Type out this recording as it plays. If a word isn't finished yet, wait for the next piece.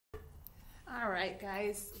All right,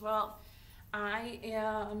 guys. Well, I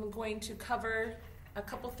am going to cover a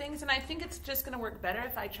couple things, and I think it's just going to work better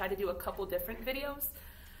if I try to do a couple different videos.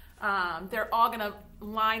 They're all going to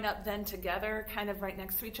line up then together, kind of right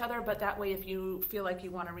next to each other, but that way if you feel like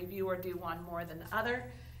you want to review or do one more than the other.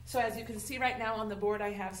 So as you can see right now on the board,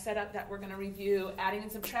 I have set up that we're going to review adding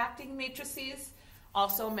and subtracting matrices,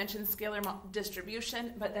 also mention scalar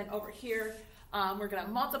distribution, but then over here, we're going to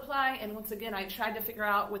multiply, and once again, I tried to figure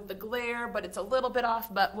out with the glare, but it's a little bit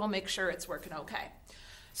off, but we'll make sure it's working okay.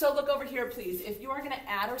 So look over here, please. If you are going to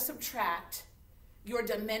add or subtract, your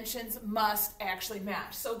dimensions must actually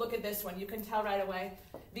match. So look at this one. You can tell right away.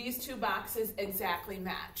 These two boxes exactly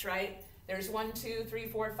match, right? There's 1, 2, 3,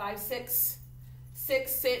 4, 5, 6,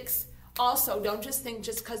 6, 6. Also, don't just think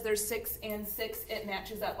just because there's 6 and 6, it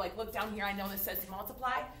matches up. Like, look down here. I know this says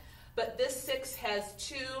multiply, but this 6 has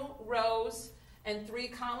 2 rows and 3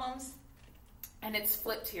 columns, and it's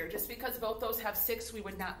flipped here. Just because both those have 6, we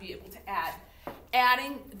would not be able to add.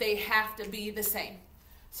 Adding, they have to be the same.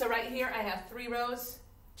 So right here, I have 3 rows,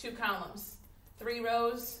 2 columns. 3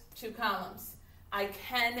 rows, 2 columns. I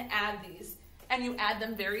can add these, and you add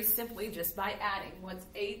them very simply just by adding. What's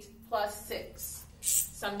 8 plus 6?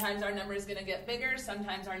 Sometimes our number is going to get bigger.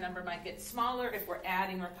 Sometimes our number might get smaller if we're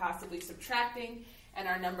adding or possibly subtracting, and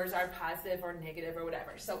our numbers are positive or negative or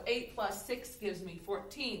whatever. So 8 plus 6 gives me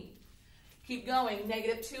 14. Keep going.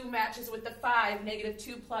 -2 matches with the 5.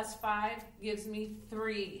 -2 plus 5 gives me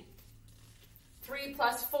 3. 3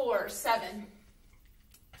 plus 4, 7.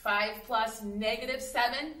 5 plus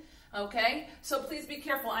 -7. Okay, so please be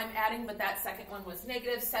careful. I'm adding, but that second one was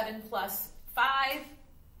 -7 plus 5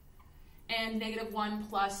 and -1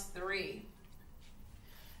 plus 3.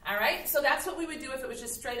 All right, so that's what we would do if it was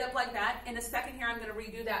just straight up like that. In a second here, I'm going to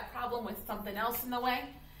redo that problem with something else in the way.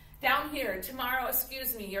 Down here, tomorrow,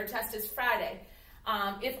 excuse me, your test is Friday.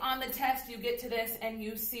 If on the test you get to this and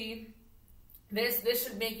you see this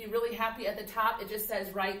should make you really happy at the top. It just says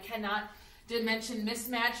right cannot dimension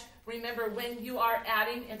mismatch. Remember, when you are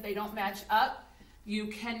adding, if they don't match up, you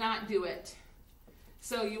cannot do it.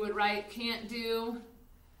 So you would write can't do,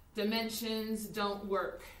 dimensions don't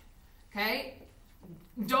work. Okay?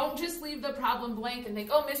 Don't just leave the problem blank and think,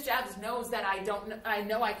 oh, Miss Jabs knows that I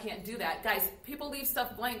know I can't do that. Guys, people leave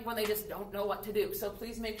stuff blank when they just don't know what to do. So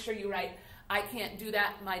please make sure you write, I can't do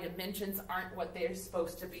that. My dimensions aren't what they're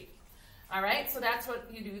supposed to be. All right, so that's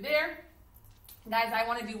what you do there. Guys, I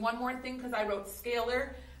want to do one more thing because I wrote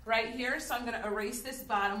scalar right here. So I'm going to erase this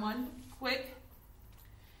bottom one quick.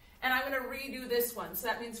 And I'm going to redo this one. So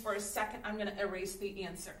that means for a second, I'm going to erase the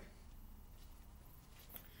answer.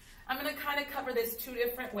 I'm going to kind of cover this 2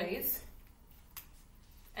 different ways.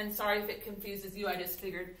 And sorry if it confuses you, I just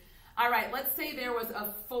figured. All right, let's say there was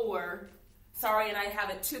a 4. Sorry, and I have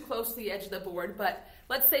it too close to the edge of the board, but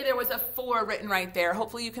let's say there was a 4 written right there.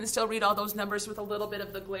 Hopefully you can still read all those numbers with a little bit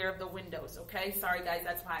of the glare of the windows, okay? Sorry, guys,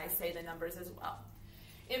 that's why I say the numbers as well.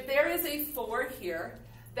 If there is a 4 here,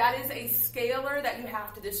 that is a scalar that you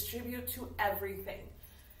have to distribute to everything.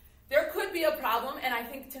 There could be a problem, and I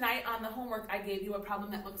think tonight on the homework I gave you a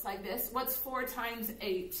problem that looks like this. What's 4 times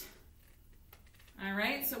 8? All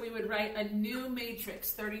right, so we would write a new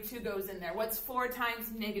matrix. 32 goes in there. What's 4 times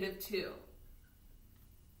 -2?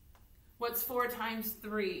 What's 4 times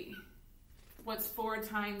 3? What's 4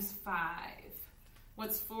 times 5?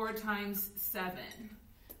 What's 4 times 7?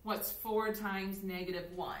 What's 4 times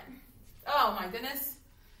 -1? Oh my goodness.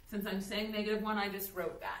 Since I'm saying -1, I just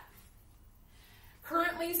wrote that.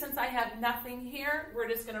 Currently, since I have nothing here, we're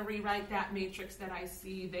just going to rewrite that matrix that I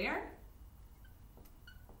see there.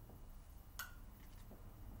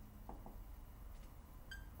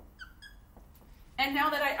 And now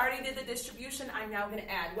that I already did the distribution, I'm now going to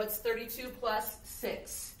add. What's 32 plus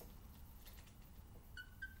 6?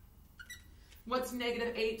 What's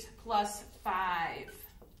 -8 plus 5?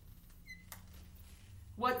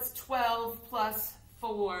 What's 12 plus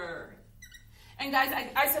 4? And guys,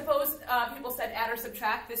 I suppose people said add or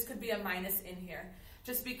subtract. This could be a minus in here.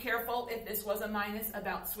 Just be careful if this was a minus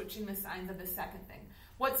about switching the signs of the second thing.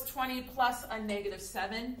 What's 20 plus a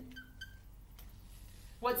 -7?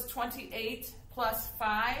 What's 28 plus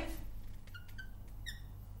 5?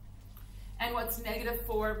 And what's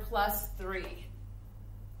 -4 plus 3?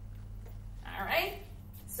 All right?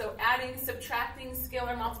 So adding, subtracting,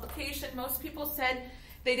 scalar multiplication. Most people said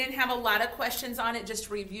they didn't have a lot of questions on it, just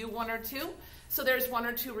review 1 or 2. So there's 1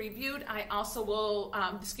 or 2 reviewed. I also will,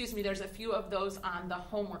 there's a few of those on the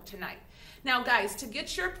homework tonight. Now guys, to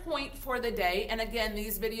get your point for the day, and again,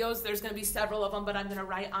 these videos, there's gonna be several of them, but I'm gonna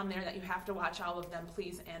write on there that you have to watch all of them,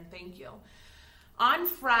 please and thank you. On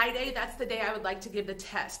Friday, that's the day I would like to give the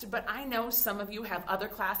test, but I know some of you have other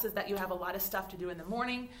classes that you have a lot of stuff to do in the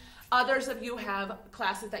morning. Others of you have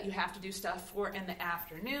classes that you have to do stuff for in the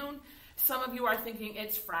afternoon. Some of you are thinking,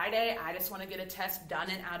 it's Friday, I just want to get a test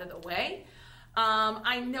done and out of the way.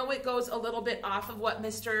 I know it goes a little bit off of what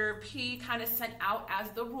Mr. P kind of sent out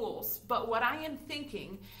as the rules, but what I am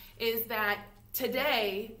thinking is that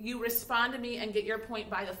today you respond to me and get your point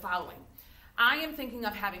by the following. I am thinking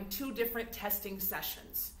of having 2 different testing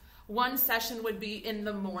sessions. One session would be in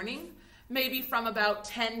the morning, maybe from about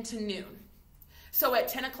 10 to noon. So at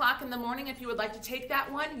 10 o'clock in the morning, if you would like to take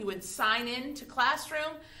that one, you would sign in to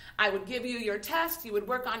Classroom. I would give you your test. You would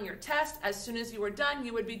work on your test. As soon as you were done,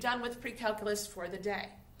 you would be done with pre-calculus for the day.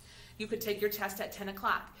 You could take your test at 10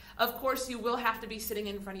 o'clock. Of course, you will have to be sitting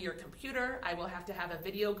in front of your computer. I will have to have a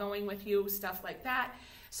video going with you, stuff like that.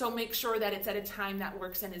 So make sure that it's at a time that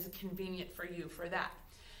works and is convenient for you for that.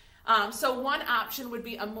 So one option would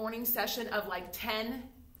be a morning session of like 10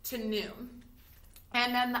 to noon.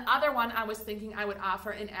 And then the other one, I was thinking I would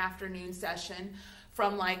offer an afternoon session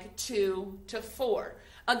from like 2 to 4.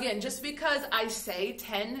 Again, just because I say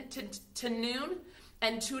 10 to noon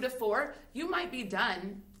and 2 to 4, you might be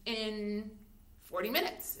done in 40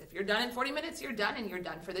 minutes. If you're done in 40 minutes, you're done and you're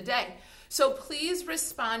done for the day. So please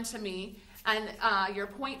respond to me. And your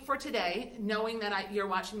point for today, knowing that you're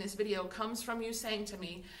watching this video, comes from you saying to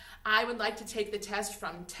me, I would like to take the test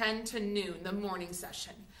from 10 to noon, the morning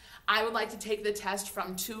session. I would like to take the test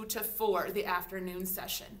from 2 to 4, the afternoon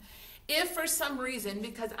session. If for some reason,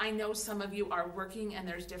 because I know some of you are working and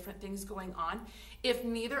there's different things going on, if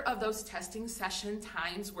neither of those testing session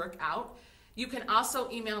times work out, you can also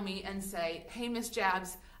email me and say, hey, Ms.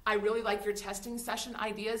 Jabs, I really like your testing session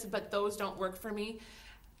ideas, but those don't work for me.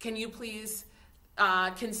 Can you please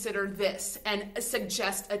consider this and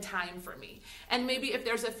suggest a time for me? And maybe if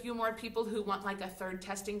there's a few more people who want like a 3rd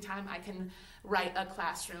testing time, I can write a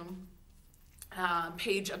Classroom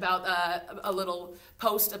page about a little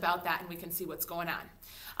post about that and we can see what's going on.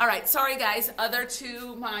 All right, sorry guys, other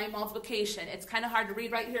to my multiplication. It's kind of hard to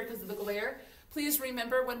read right here because of the glare. Please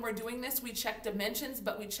remember when we're doing this, we check dimensions,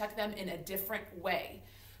 but we check them in a different way.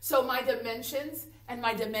 So my dimensions and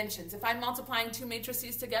my dimensions. If I'm multiplying 2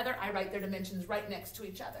 matrices together, I write their dimensions right next to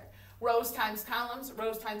each other. Rows times columns,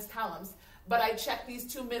 but I check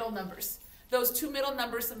these 2 middle numbers. Those 2 middle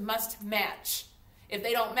numbers must match. If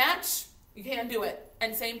they don't match, you can't do it.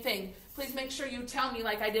 And same thing, please make sure you tell me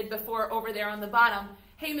like I did before over there on the bottom,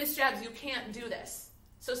 hey, Miss Jabs, you can't do this.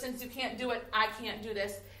 So since you can't do it, I can't do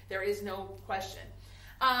this. There is no question.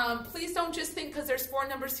 Please don't just think because there's 4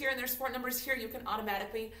 numbers here and there's 4 numbers here, you can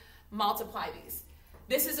automatically multiply these.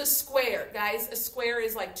 This is a square, guys. A square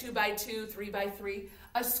is like 2 by 2, 3 by 3.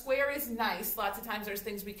 A square is nice. Lots of times there's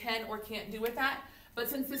things we can or can't do with that. But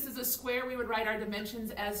since this is a square, we would write our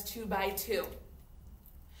dimensions as 2 by 2.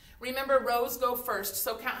 Remember, rows go first.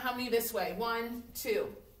 So count how many this way. 1, 2.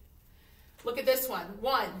 Look at this one.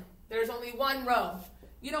 1. There's only 1 row.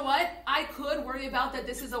 You know what? I could worry about that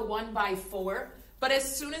this is a 1 by 4. But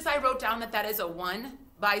as soon as I wrote down that that is a 1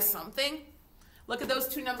 by something, look at those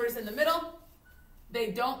 2 numbers in the middle.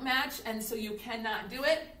 They don't match, and so you cannot do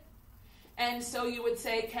it. And so you would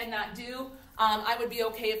say cannot do. I would be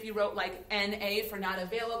okay if you wrote like NA for not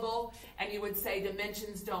available, and you would say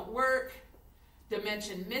dimensions don't work,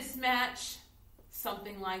 dimension mismatch,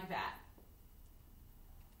 something like that.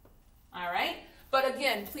 All right? But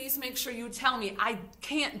again, please make sure you tell me I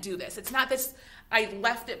can't do this. It's not this, I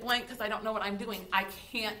left it blank because I don't know what I'm doing. I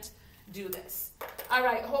can't do this. All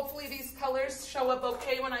right, hopefully these colors show up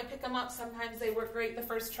okay when I pick them up. Sometimes they work great the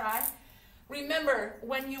first try. Remember,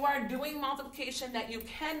 when you are doing multiplication that you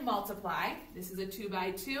can multiply, this is a 2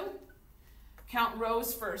 by 2, count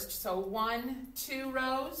rows first. So 1, 2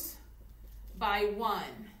 rows by 1.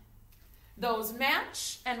 Those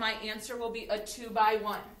match, and my answer will be a 2 by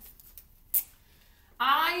 1.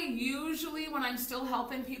 I usually, when I'm still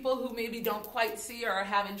helping people who maybe don't quite see or are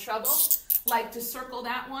having trouble, like to circle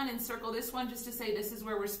that one and circle this one just to say this is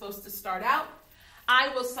where we're supposed to start out. I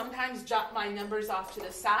will sometimes jot my numbers off to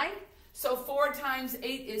the side. So 4 times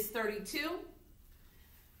 8 is 32.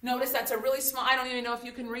 Notice that's a really small, I don't even know if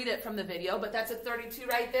you can read it from the video, but that's a 32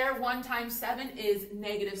 right there. 1 times 7 is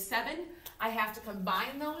 -7. I have to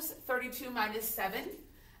combine those. 32 minus 7,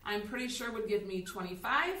 I'm pretty sure would give me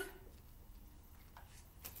 25.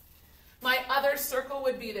 My other circle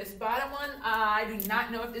would be this bottom one. I do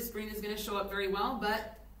not know if this green is going to show up very well,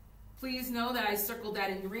 but please know that I circled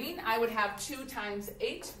that in green. I would have 2 times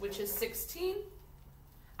 8, which is 16.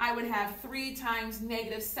 I would have 3 times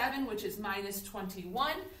 -7, which is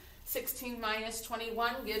 -21. 16 minus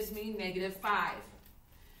 21 gives me -5.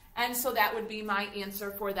 And so that would be my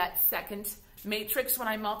answer for that second matrix when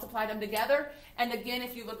I multiply them together. And again,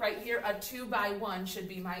 if you look right here, a 2 by 1 should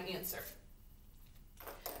be my answer.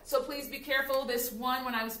 So please be careful. This 1,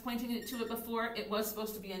 when I was pointing to it before, it was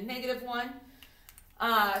supposed to be a negative 1.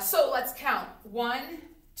 So let's count. 1,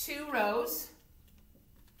 2 rows.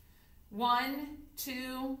 1,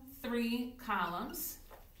 2, 3 columns.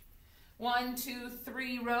 1, 2,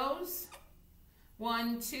 3 rows.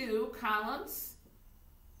 1, 2 columns.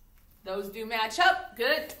 Those do match up.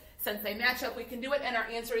 Good. Since they match up, we can do it. And our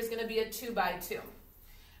answer is going to be a 2 by 2,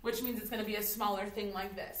 which means it's going to be a smaller thing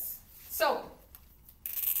like this. So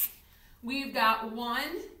we've got 1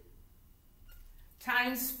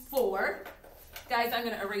 times 4. Guys, I'm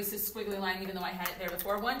going to erase this squiggly line even though I had it there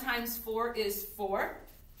before. 1 times 4 is 4.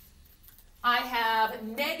 I have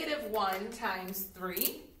negative 1 times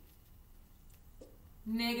 3.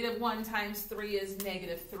 Negative 1 times 3 is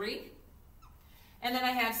negative 3. And then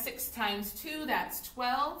I have 6 times 2, that's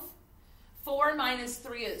 12. 4 minus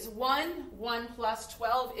 3 is 1. 1 plus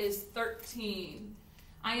 12 is 13.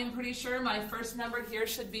 I am pretty sure my first number here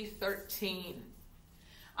should be 13.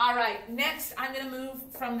 All right, next I'm going to move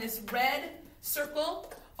from this red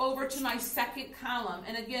circle over to my second column.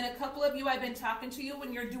 And again, a couple of you, I've been talking to you,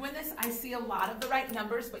 when you're doing this, I see a lot of the right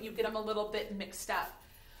numbers, but you get them a little bit mixed up.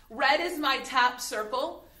 Red is my top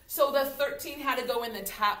circle, so the 13 had to go in the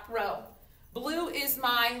top row. Blue is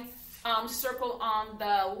my circle on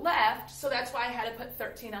the left, so that's why I had to put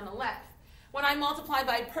 13 on the left. When I multiply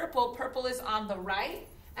by purple, purple is on the right,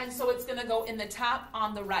 and so it's going to go in the top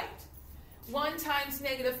on the right. 1 times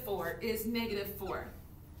negative 4 is negative 4.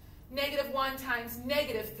 Negative 1 times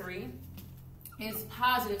negative 3 is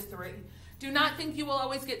positive 3. Do not think you will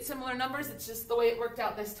always get similar numbers. It's just the way it worked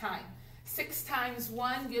out this time. 6 times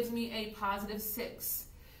 1 gives me a positive 6.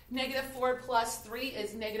 Negative 4 plus 3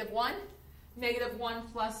 is negative 1. Negative 1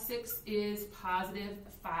 plus 6 is positive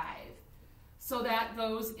 5. So that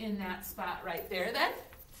goes in that spot right there then.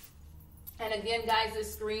 And again, guys,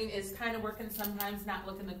 this screen is kind of working sometimes, not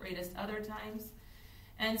looking the greatest other times.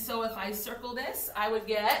 And so if I circle this, I would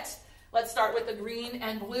get, let's start with the green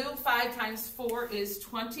and blue. 5 times 4 is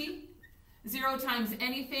 20. 0 times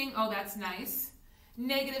anything, oh, that's nice.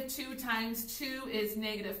 Negative 2 times 2 is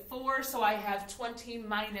negative 4, so I have 20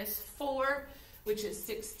 minus 4, which is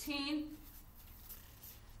 16.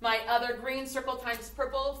 My other green circle times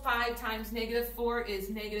purple, 5 times negative 4 is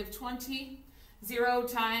negative 20. 0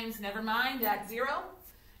 times, never mind, that's 0.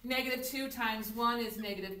 Negative 2 times 1 is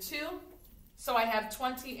negative 2. So I have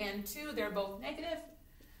 20 and 2, they're both negative.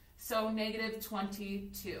 So negative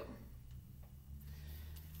 22.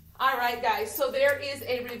 All right, guys, so there is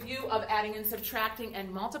a review of adding and subtracting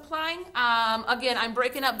and multiplying. Again, I'm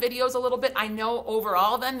breaking up videos a little bit. I know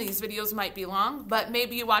overall then these videos might be long, but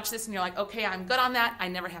maybe you watch this and you're like, okay, I'm good on that. I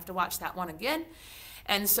never have to watch that one again.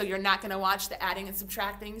 And so you're not going to watch the adding and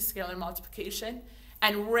subtracting, scalar multiplication,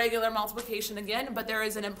 and regular multiplication again, but there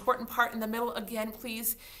is an important part in the middle. Again,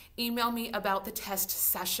 please email me about the test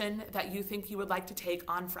session that you think you would like to take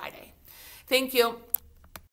on Friday. Thank you.